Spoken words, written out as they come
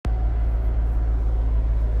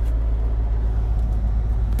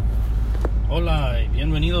Hola y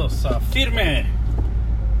bienvenidos a Firme.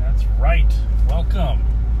 That's right. Welcome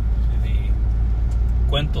to the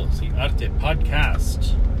Cuentos y Arte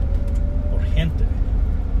podcast. Por gente.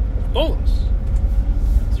 Por todos.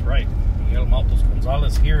 That's right. Miguel Maltos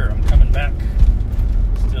Gonzalez here. I'm coming back.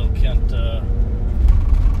 Still can't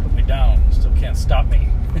put me down. Still can't stop me.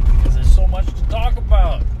 Because there's so much to talk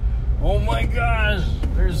about. Oh my gosh.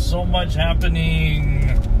 There's so much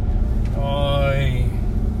happening.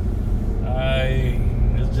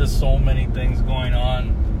 There's just so many things going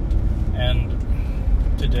on, and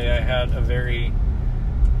today I had a very,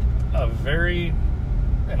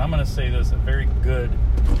 and I'm going to say this, a very good,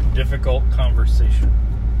 difficult conversation.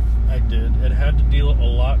 I did. It had to deal a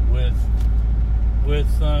lot with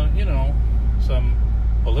some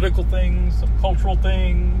political things, some cultural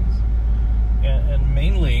things, and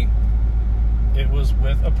mainly it was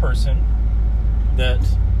with a person that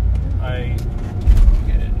I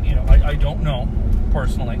don't know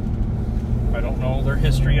personally. I don't know their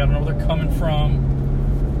history. I don't know where they're coming from.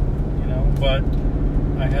 But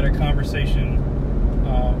I had a conversation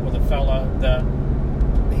with a fella that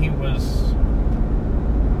he was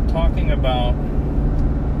talking about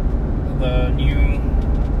the new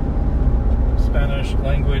Spanish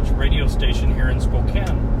language radio station here in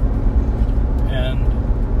Spokane.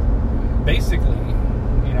 And basically,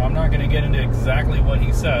 I'm not going to get into exactly what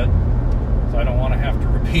he said, so I don't want to have to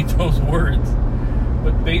repeat those words.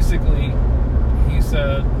 But basically, he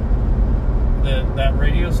said that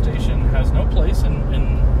radio station has no place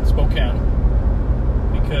in Spokane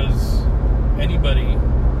because anybody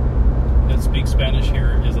that speaks Spanish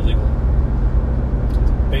here is illegal.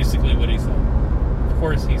 That's basically what he said. Of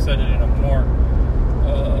course, he said it in a more,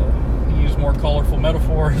 he used more colorful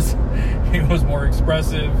metaphors, he was more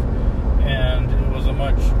expressive, and it was a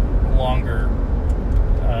much longer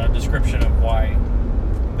description of why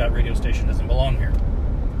that radio station doesn't belong here.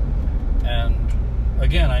 And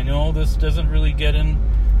again, I know this doesn't really get in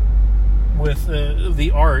with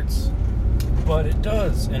the arts, but it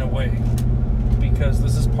does in a way, because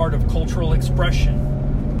this is part of cultural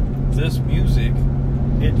expression. This music,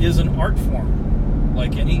 it is an art form,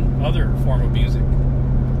 like any other form of music,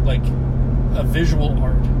 like a visual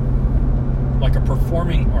art, like a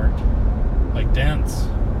performing art, like dance.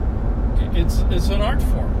 It's an art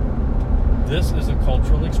form. This is a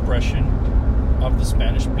cultural expression of the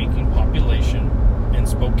Spanish-speaking population in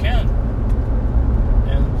Spokane.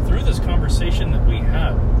 And through this conversation that we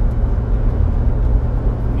had,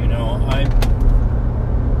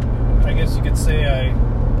 I guess you could say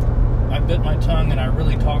I bit my tongue and I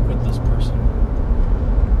really talked with this person.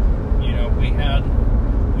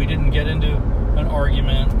 We didn't get into an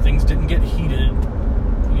argument. Things didn't get heated.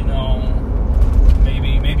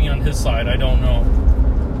 Maybe on his side, I don't know.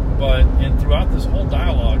 But throughout this whole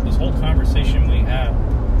dialogue, this whole conversation we had,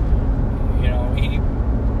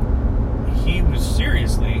 he was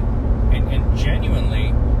seriously and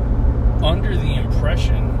genuinely under the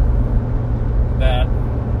impression that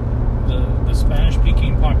the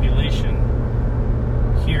Spanish-speaking population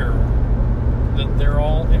here, that they're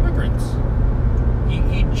all immigrants.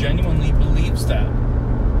 He genuinely believes that,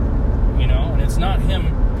 and it's not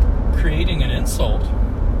him creating an insult,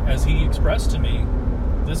 as he expressed to me.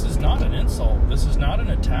 This is not an insult. This is not an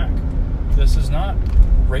attack. This is not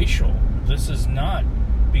racial. This is not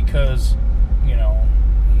because,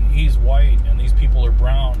 he's white and these people are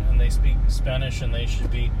brown and they speak Spanish and they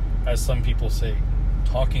should be, as some people say,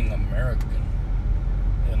 talking American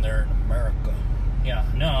and they're in America. Yeah,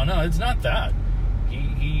 no, it's not that.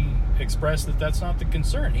 He expressed that that's not the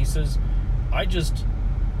concern. He says,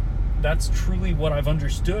 that's truly what I've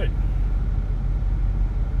understood.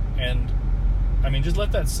 And just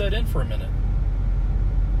let that set in for a minute.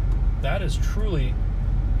 That is truly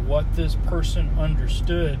what this person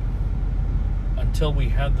understood until we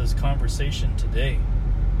had this conversation today.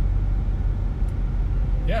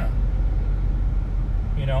 Yeah.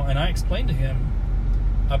 And I explained to him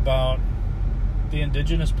about the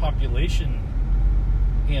indigenous population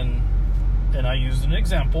and I used an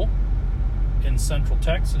example in Central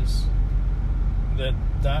Texas that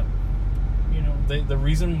the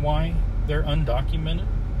reason why they're undocumented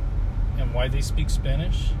and why they speak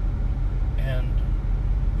Spanish and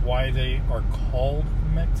why they are called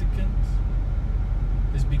Mexicans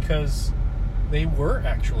is because they were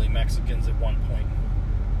actually Mexicans at one point,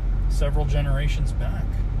 several generations back.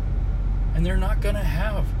 And they're not going to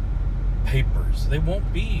have papers. They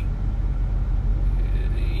won't be,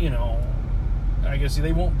 I guess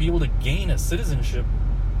they won't be able to gain a citizenship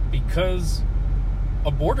because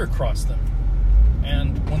a border crossed them.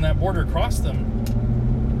 And when that border crossed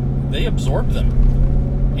them, they absorbed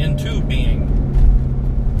them. into being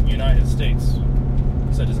United States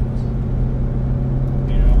citizens.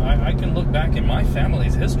 You know, I can look back in my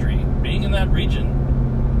family's history, being in that region.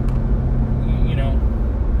 You know,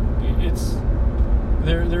 it's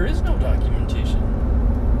there is no documentation.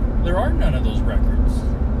 There are none of those records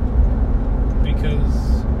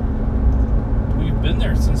because we've been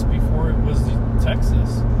there since before it was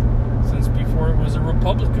Texas, since before it was a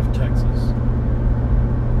Republic of Texas,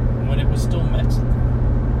 when it was still Mexico.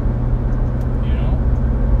 You know,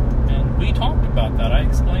 and we talked about that. I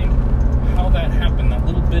explained how that happened, that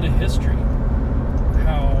little bit of history,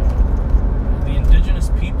 how the indigenous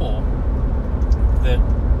people that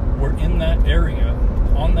were in that area,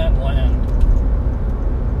 on that land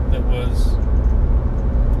that was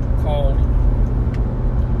called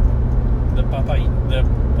the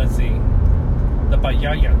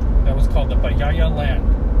Payaya, that was called the Payaya land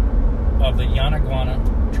of the Yanaguana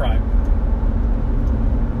tribe.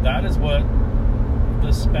 That is what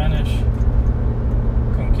the Spanish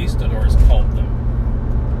conquistadors called them.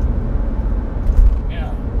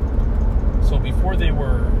 Yeah. So before they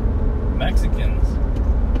were Mexicans,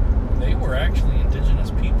 they were actually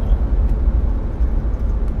indigenous people.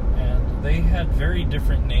 And they had very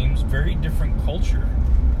different names, very different culture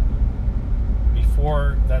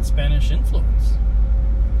before that Spanish influence.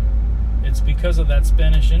 It's because of that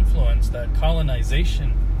Spanish influence, that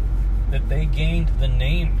colonization, that they gained the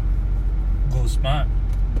name Guzman,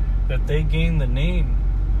 that they gained the name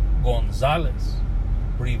Gonzalez,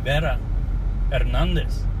 Rivera,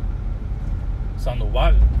 Hernandez,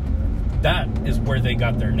 Sandoval. That is where they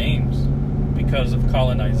got their names, because of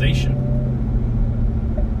colonization.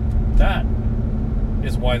 That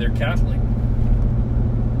is why they're Catholic.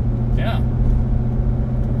 Yeah.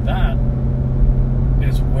 That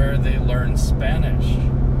is where they learned Spanish.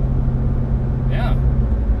 Yeah.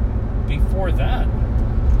 Before that,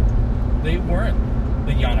 they weren't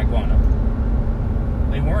the Yanaguana.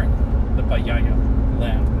 They weren't the Payaya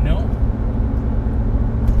land. No.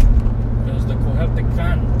 It was the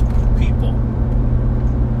Coahuiltecan people,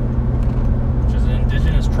 which is an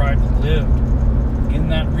indigenous tribe that lived in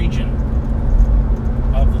that region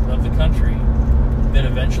of the country that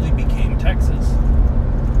eventually became Texas.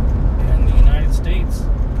 And the United States,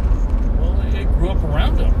 well, it grew up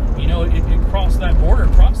around them. You know, it crossed that border,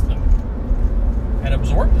 crossed them, and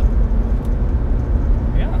absorbed them.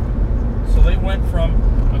 Yeah. So they went from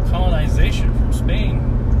a colonization from Spain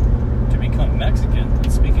to become Mexican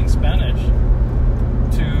and speaking Spanish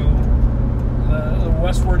to the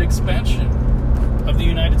westward expansion of the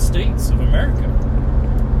United States of America.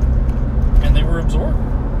 And they were absorbed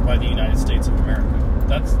by the United States of America.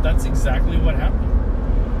 That's exactly what happened.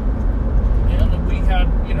 And we had,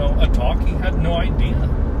 you know, a talk. He had no idea.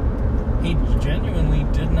 He genuinely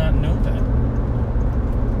did not know that.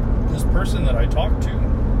 This person that I talked to,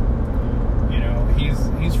 you know,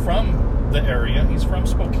 he's from the area. He's from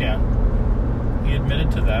Spokane. He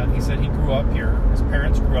admitted to that. He said he grew up here. His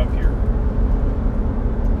parents grew up here.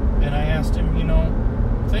 And I asked him, you know,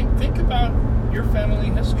 think about your family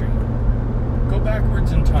history. Go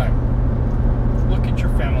backwards in time. Look at your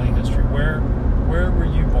family history. Where were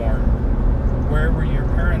you born? Where were your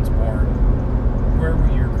parents born? Where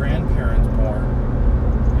were your grandparents born?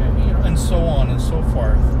 And, you know, and so on and so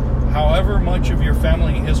forth. However much of your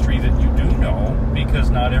family history that you do know, because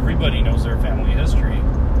not everybody knows their family history.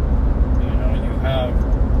 You know, you have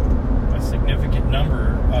a significant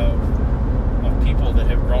number of people that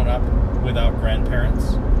have grown up without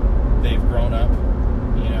grandparents. They've grown up,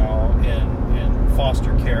 you know, in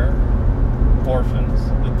foster care, orphans,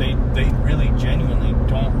 that they really genuinely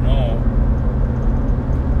don't know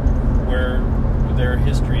where their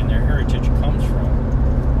history and their heritage comes from.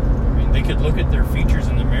 I mean, they could look at their features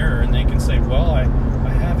in the mirror and they can say, well, I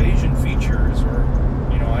have Asian features, or,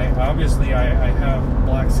 you know, I have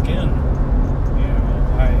black skin. You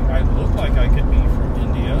know, I look like I could be from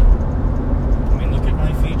India. I mean, look at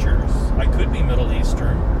my features. I could be Middle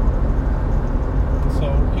Eastern. So,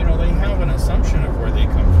 you know, they have an assumption of where they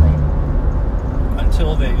come from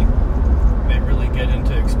until they really get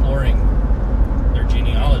into exploring their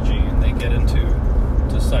genealogy, and they get into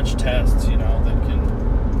such tests, you know, that can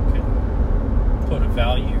put a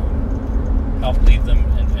value, help lead them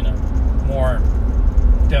in a more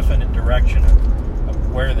definite direction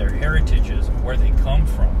of where their heritage is and where they come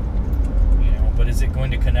from. You know, but is it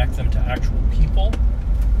going to connect them to actual people?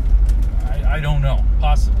 I don't know.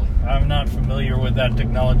 Possibly. I'm not familiar with that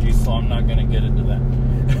technology, so I'm not going to get into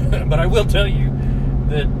that. But I will tell you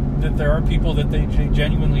that there are people that they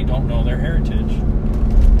genuinely don't know their heritage.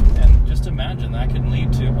 And just imagine that can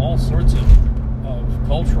lead to all sorts of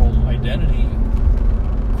cultural identity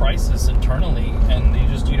crisis internally, and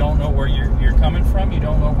you don't know where you're coming from, you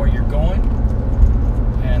don't know where you're going,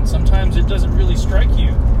 and sometimes it doesn't really strike you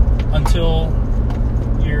until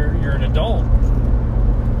you're an adult,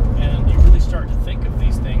 and you really start to think of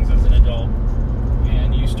these things as an adult,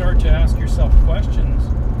 and you start to ask yourself questions,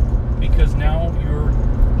 because now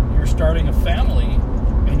you're starting a family,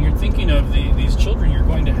 and you're thinking of these children you're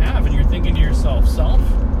going to have, and you're thinking to yourself,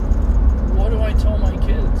 what do I tell my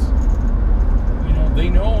kids? You know, they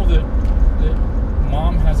know that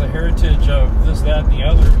mom has a heritage of this, that, and the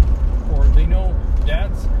other, or they know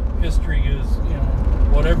dad's history is,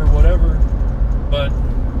 whatever, but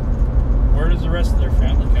where does the rest of their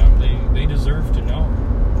family come? They deserve to know.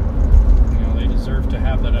 They deserve to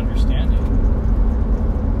have that understanding.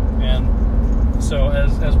 And so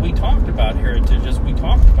as we talked about heritage, as we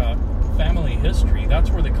talked about family history,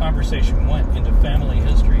 that's where the conversation went, into family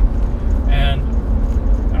history. And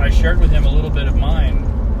I shared with him a little bit of mine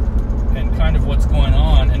and kind of what's going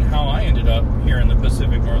on and how I ended up here in the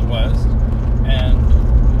Pacific Northwest, and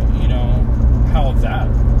how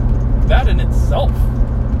that in itself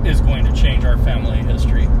is going to change our family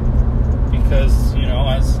history, because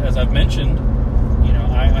as I've mentioned,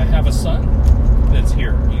 I have a son that's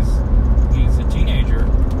here. He's a teenager,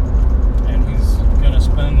 and he's going to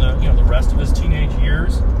spend the rest of his teenage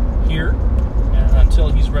years here until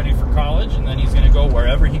he's ready for college, and then he's going to go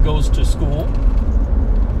wherever he goes to school.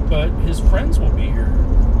 But his friends will be here.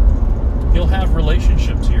 He'll have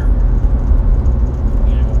relationships here.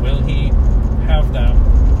 Will he have that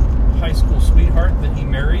high school sweetheart that he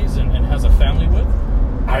marries and has a family with?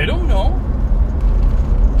 I don't know.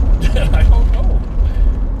 I don't know.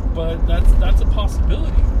 But that's a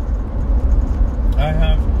possibility. I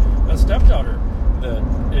have a stepdaughter that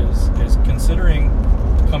is considering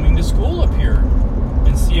coming to school up here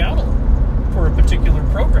in Seattle for a particular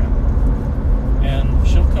program. And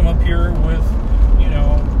she'll come up here with,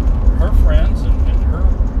 her friends and her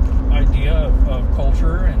idea of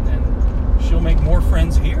culture, and she'll make more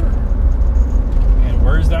friends here. And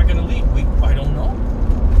where is that going to lead? I don't know.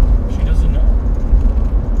 She doesn't know.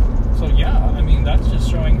 So yeah, that's just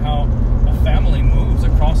showing how a family moves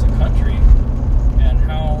across a country, and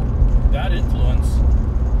how that influence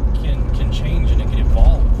can change and it can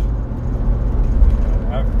evolve.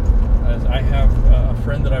 I have a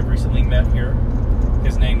friend that I've recently met here.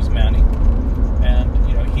 His name's Manny, and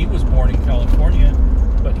he was born in California,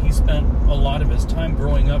 but he spent a lot of his time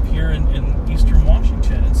growing up here in eastern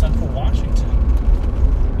Washington, in central Washington.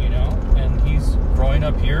 And he's growing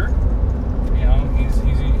up here. He's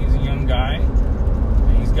a young guy,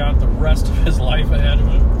 and he's got the rest of his life ahead of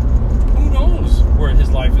him. Who knows where his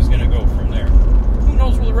life is going to go from there? Who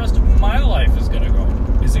knows where the rest of my life is going to go?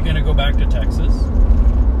 Is it going to go back to Texas?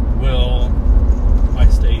 Will I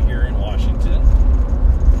stay here in Washington?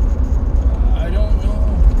 I don't know.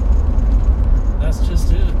 That's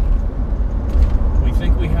just it. We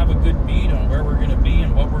think we have a good beat on where we're going to be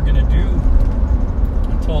and what we're going to do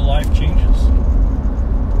until life changes.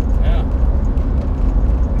 Yeah.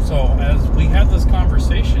 So as we had this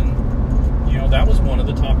conversation, that was one of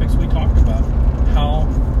the topics we talked about. How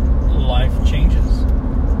life changes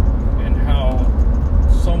and how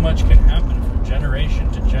so much can happen from generation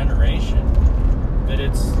to generation, that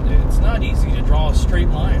it's not easy to draw a straight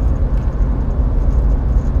line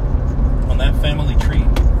on that family tree.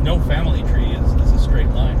 No family tree is a straight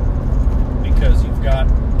line, because you've got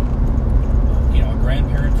a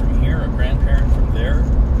grandparent from here, a grandparent from there,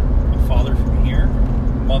 a father from here,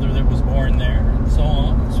 a mother that was born there, and so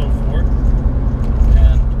on and so forth.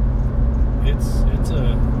 And it's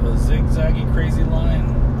a zigzaggy, crazy line,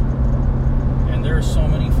 and there are so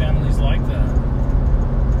many families like that.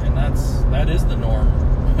 And that is the norm.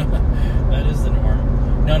 That is the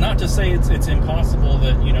norm. Now, not to say it's impossible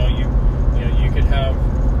that you could have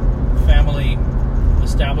family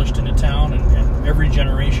established in a town, and every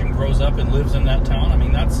generation grows up and lives in that town.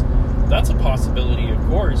 That's a possibility, of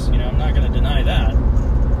course. I'm not going to deny that.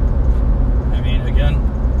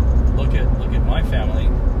 Again, look at my family.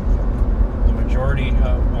 The majority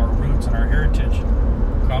of our roots and our heritage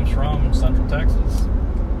comes from Central Texas.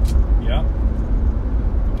 Yeah,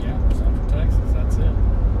 Central Texas, that's it.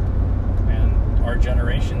 And our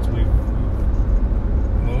generations, we've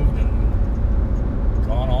moved and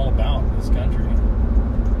gone all about this country.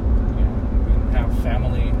 We have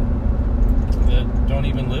family that don't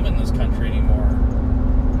even live in this country anymore.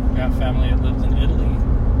 We got family that lives in Italy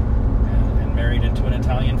and married into an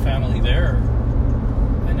Italian family there.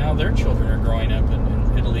 And now their children are growing up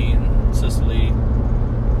in Italy and Sicily.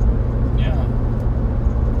 Yeah.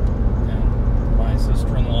 And my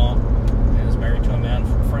sister-in-law is married to a man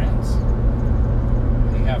from France.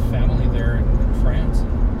 They have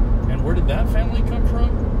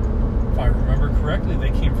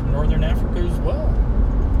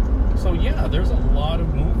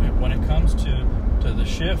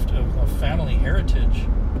shift of family heritage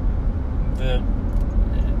that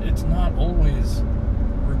it's not always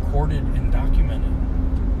recorded and documented.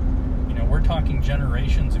 You know, we're talking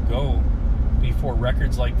generations ago before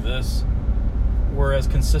records like this were as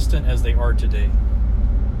consistent as they are today.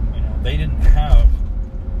 You know, they didn't have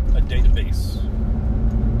a database.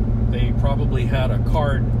 They probably had a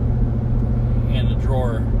card in a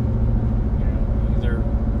drawer, you know, either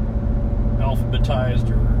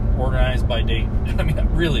alphabetized or organized by date. I mean,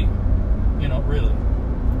 really, you know, really.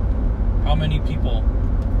 How many people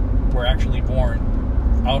were actually born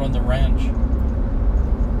out on the ranch?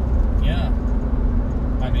 Yeah.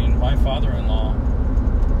 I mean, my father-in-law,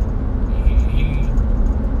 he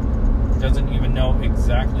doesn't even know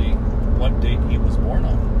exactly what date he was born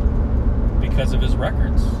on because of his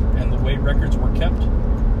records and the way records were kept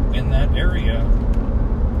in that area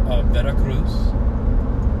of Veracruz.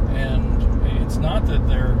 And it's not that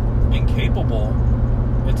they're incapable,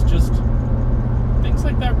 it's just things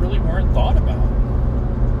like that really weren't thought about.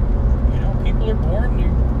 You know, people are born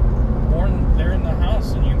there in the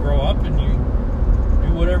house, and you grow up and you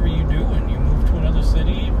do whatever you do, and you move to another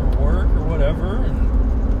city for work or whatever, and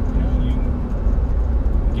you know, you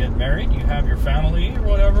get married, you have your family or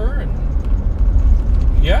whatever, and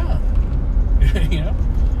yeah, you know,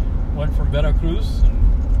 went from Veracruz and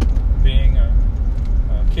being a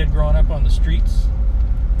kid growing up on the streets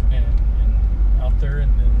and out there in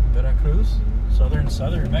Veracruz, southern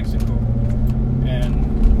Mexico,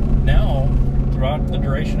 and now throughout the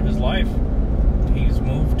duration of his life, he's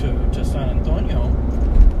moved to San Antonio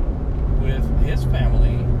with his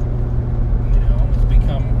family. You know, has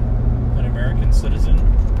become an American citizen.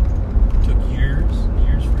 Took years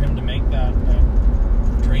for him to make that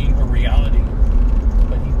dream a reality,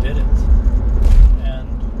 but he did it. And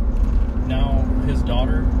now his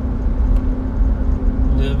daughter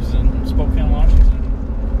lives in Spokane, Washington.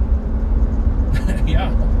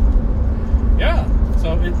 Yeah.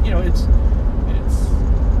 So it's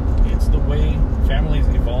the way families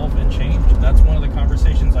evolve and change. And that's one of the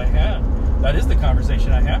conversations I had. That is the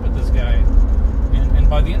conversation I had with this guy. And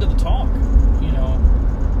by the end of the talk, you know,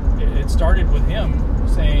 it started with him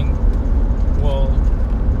saying, well,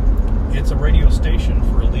 it's a radio station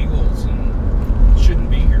for illegals and it shouldn't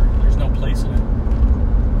be here. There's no place in it.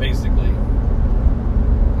 Basically.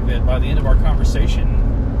 That by the end of our conversation,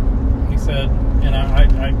 he said, and I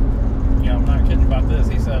you know, I'm not kidding about this.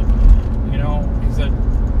 He said,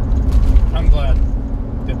 I'm glad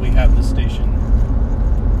that we have this station,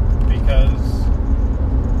 because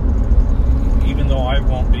even though I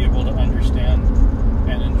won't be able to understand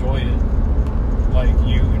and enjoy it like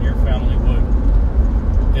you and your family would,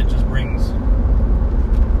 it just brings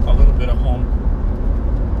a little bit of home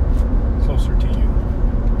closer to you.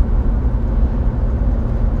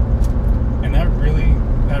 And that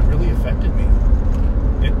really affected me.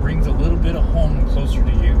 It brings a little bit of home closer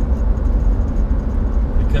to you.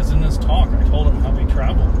 Because in this talk, I told him how we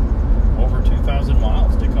traveled over 2,000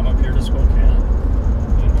 miles to come up here to Spokane,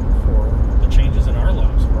 you know, for the changes in our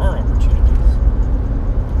lives, for our opportunities.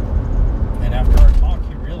 And after our talk,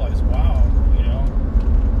 he realized, wow, you know,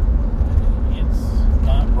 it's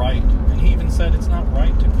not right. And he even said it's not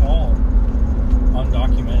right to call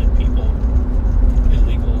undocumented people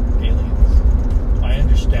illegal aliens. I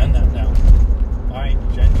understand that now. I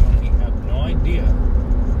genuinely had no idea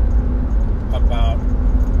about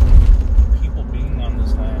people being on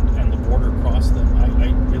this land and the border across them. I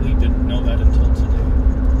really didn't know that until today.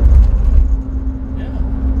 Yeah.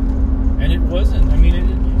 And it wasn't, I mean,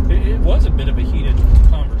 it was a bit of a heated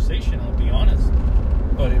conversation, I'll be honest.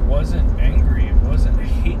 But it wasn't angry. It wasn't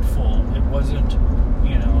hateful. It wasn't,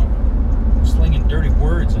 you know, slinging dirty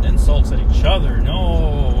words and insults at each other.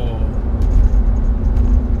 No.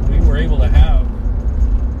 We were able to have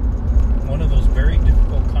one of those very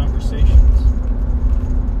difficult conversations,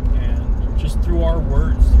 and just through our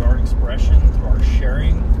words, through our expression, through our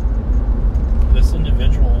sharing, this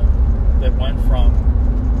individual that went from,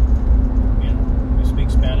 you know, you speak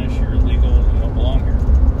Spanish, you're illegal, you don't belong here,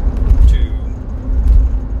 to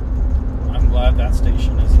I'm glad that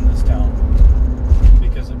station is in this town,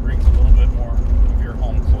 because it brings a little bit more of your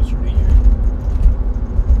home closer to you.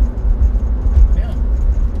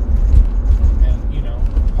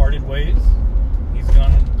 Parted ways. He's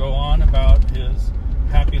going to go on about his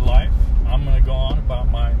happy life. I'm going to go on about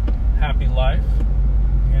my happy life,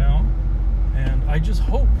 you know. And I just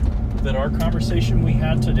hope that our conversation we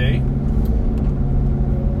had today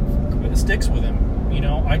sticks with him. You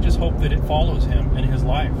know, I just hope that it follows him in his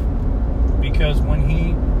life. Because when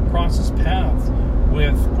he crosses paths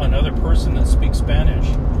with another person that speaks Spanish,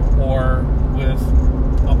 or with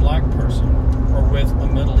a black person, or with a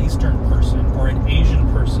Middle Eastern person or an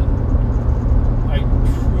Asian person. I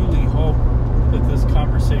truly hope that this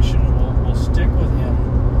conversation will stick with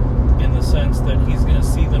him in the sense that he's going to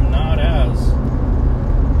see them not as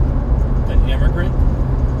an immigrant,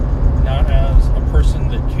 not as a person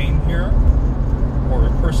that came here, or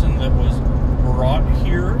a person that was brought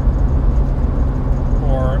here,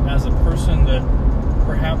 or as a person that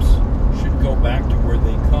perhaps should go back to where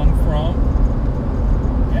they come from.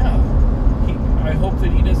 Yeah, I hope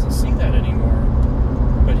that he doesn't see that anymore,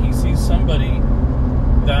 but he sees somebody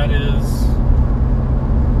that is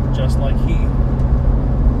just like he.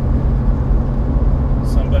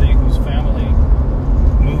 Somebody whose family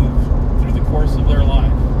moved through the course of their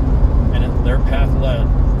life, and their path led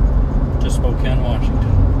to Spokane,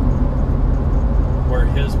 Washington, where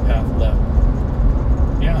his path led.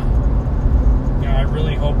 Yeah. I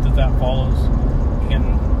really hope that follows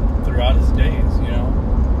him throughout his days,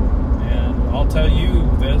 And I'll tell you,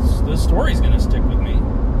 this story's going to stick with me.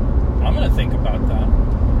 I'm going to think about that.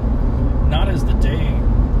 Not as the day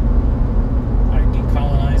I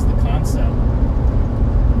decolonized the concept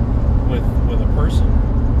with a person.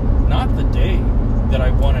 Not the day that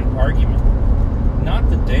I won an argument. Not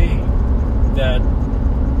the day that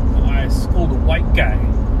I schooled a white guy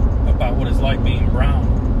about what it's like being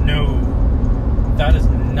brown. No, that is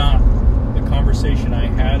not the conversation I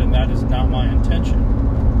had, and that is not my intention.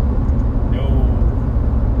 No,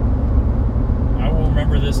 I will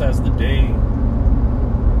remember this as the day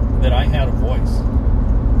that I had a voice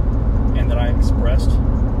and that I expressed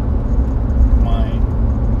my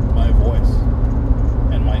voice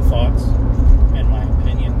and my thoughts and my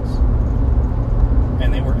opinions,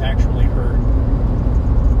 and they were actually heard.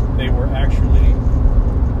 They were actually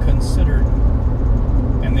considered,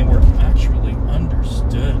 and they were actually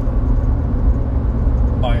understood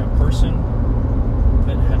by a person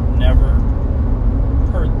that had never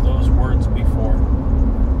heard those words before.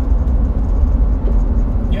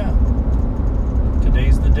 Yeah,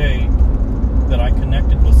 today's the day that I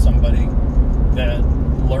connected with somebody that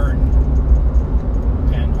learned,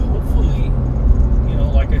 and hopefully,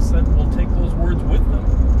 like I said, we'll take those words with them,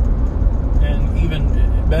 and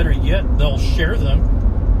even better yet, they'll share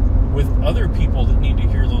them with other people that need to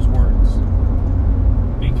hear those words.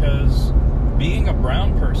 Because being a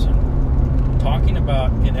brown person, talking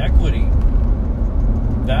about inequity,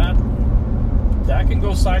 that can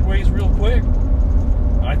go sideways real quick.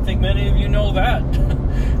 I think many of you know that.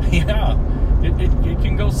 Yeah, it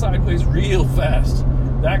can go sideways real fast.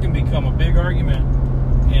 That can become a big argument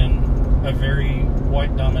in a very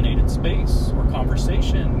white-dominated space or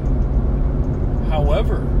conversation.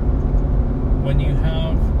 However, when you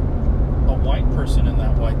have a white person in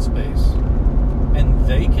that white space, and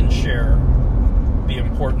they can share the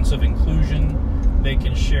importance of inclusion, they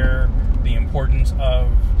can share the importance of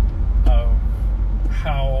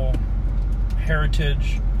how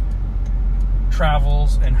heritage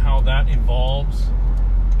travels and how that evolves,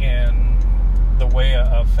 and the way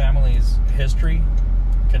a family's history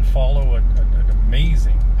can follow an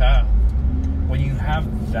amazing path. When you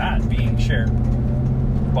have that being shared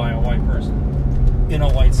by a white person in a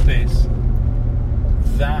white space,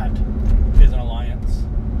 that is an alliance.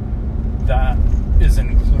 That is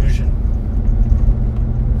inclusion.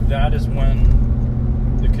 That is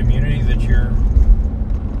when the community that you're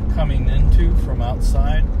coming into from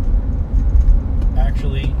outside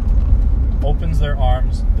actually opens their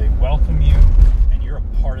arms, they welcome you, and you're a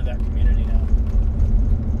part of that community now.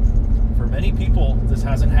 For many people, this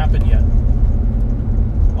hasn't happened yet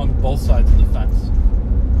on both sides of the fence.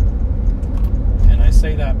 And I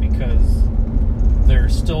say that because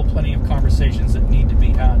there's still plenty of conversations that need to be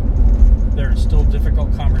had. There are still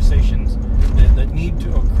difficult conversations that need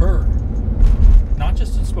to occur, not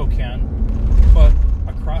just in Spokane, but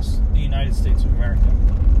across the United States of America.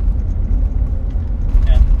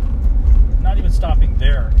 And not even stopping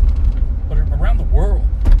there, but around the world.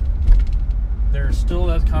 There's still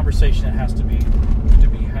that conversation that has to be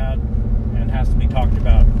had and has to be talked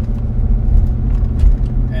about.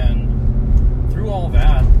 And through all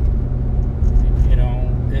that,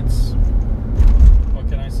 it's, what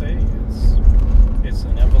can I say? It's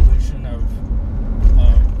an evolution of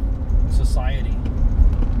society.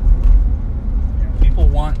 People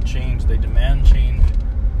want change. They demand change.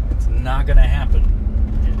 It's not going to happen.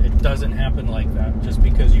 It doesn't happen like that. Just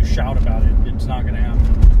because you shout about it, it's not going to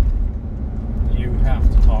happen. You have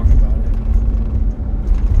to talk about it.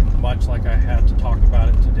 Much like I had to talk about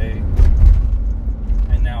it today.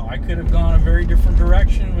 And now I could have gone a very different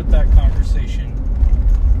direction with that conversation.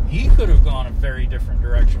 He could have gone a very different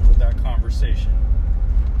direction with that conversation.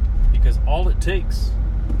 Because all it takes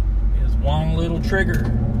is one little trigger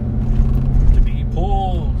to be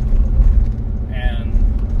pulled, and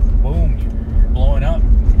boom, you're blowing up.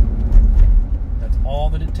 That's all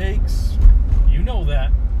that it takes. You know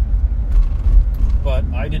that. But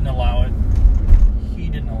I didn't allow it. He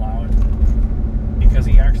didn't allow it. Because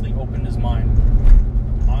he actually opened his mind.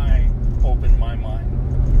 I opened my mind.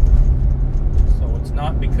 So it's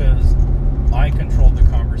not because I controlled the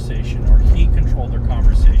conversation or he controlled the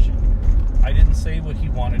conversation. I didn't say what he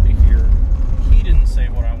wanted to hear. He didn't say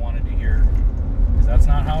what I wanted to hear. Because that's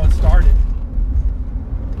not how it started.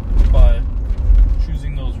 But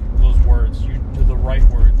choosing those words, you do the right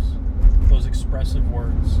words, those expressive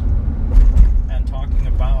words, and talking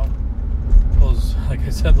about those, like I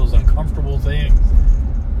said, those uncomfortable things,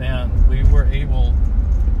 man, we were able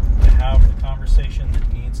to have the conversation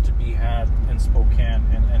that needs to be had in Spokane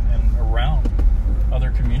and around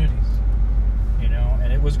other communities, you know,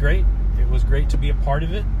 and it was great. It was great to be a part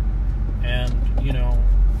of it. And, you know,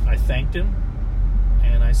 I thanked him,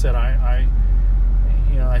 and I said, I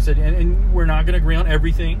said, and we're not going to agree on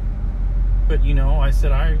everything, but, you know, I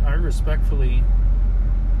said, I respectfully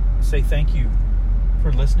say thank you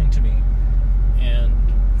for listening to me, and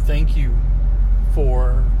thank you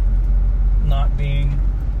for not being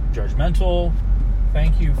judgmental.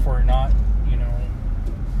 Thank you for not, you know,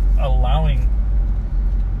 allowing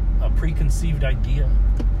a preconceived idea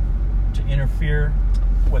to interfere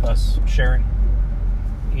with us sharing,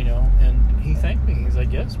 you know. And he thanked me. He's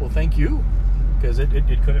like, yes, well, thank you, because it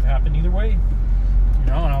could have happened either way, you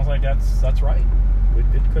know. And I was like, that's right,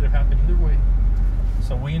 it could have happened either way.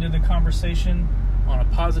 So we ended the conversation on a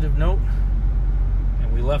positive note,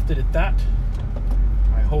 and we left it at that.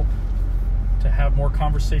 I hope to have more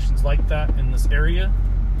conversations like that in this area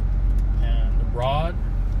and abroad.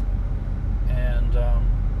 And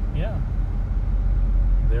yeah,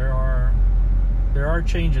 there are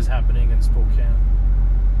changes happening in Spokane.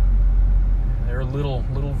 There are little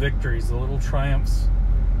victories, the little triumphs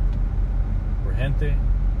for gente,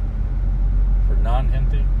 for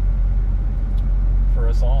non-gente, for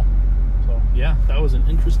us all. So yeah, that was an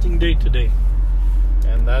interesting day today,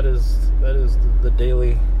 and that is the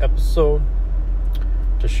daily episode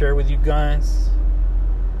to share with you guys.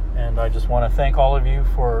 And I just want to thank all of you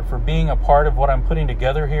for being a part of what I'm putting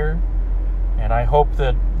together here. And I hope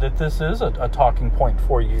that this is a talking point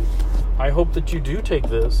for you. I hope that you do take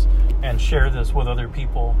this and share this with other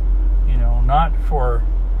people, you know, not for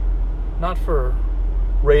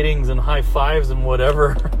ratings and high fives and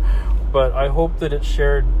whatever, but I hope that it's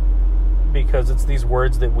shared because it's these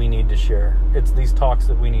words that we need to share. It's these talks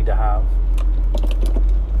that we need to have.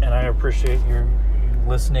 And I appreciate you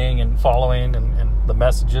listening and following and the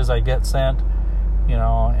messages I get sent, you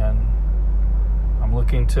know, and I'm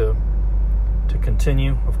looking to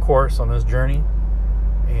continue, of course, on this journey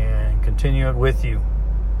and continue it with you.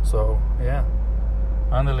 So, yeah.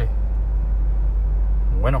 Ándale.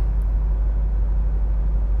 Bueno.